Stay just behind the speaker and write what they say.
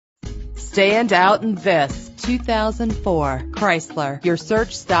Stand out in this 2004 Chrysler. Your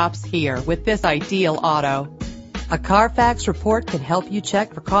search stops here with this ideal auto. A Carfax report can help you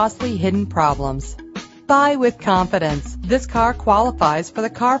check for costly hidden problems. Buy with confidence. This car qualifies for the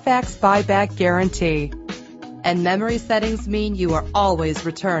Carfax buyback guarantee. And memory settings mean you are always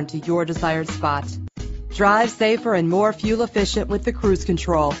returned to your desired spot. Drive safer and more fuel efficient with the cruise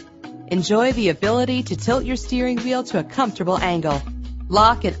control. Enjoy the ability to tilt your steering wheel to a comfortable angle.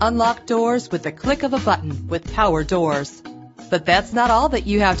 Lock and unlock doors with the click of a button with power doors. But that's not all that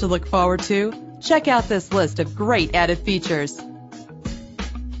you have to look forward to. Check out this list of great added features.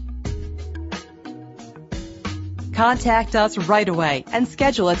 Contact us right away and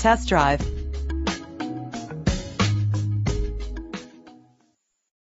schedule a test drive.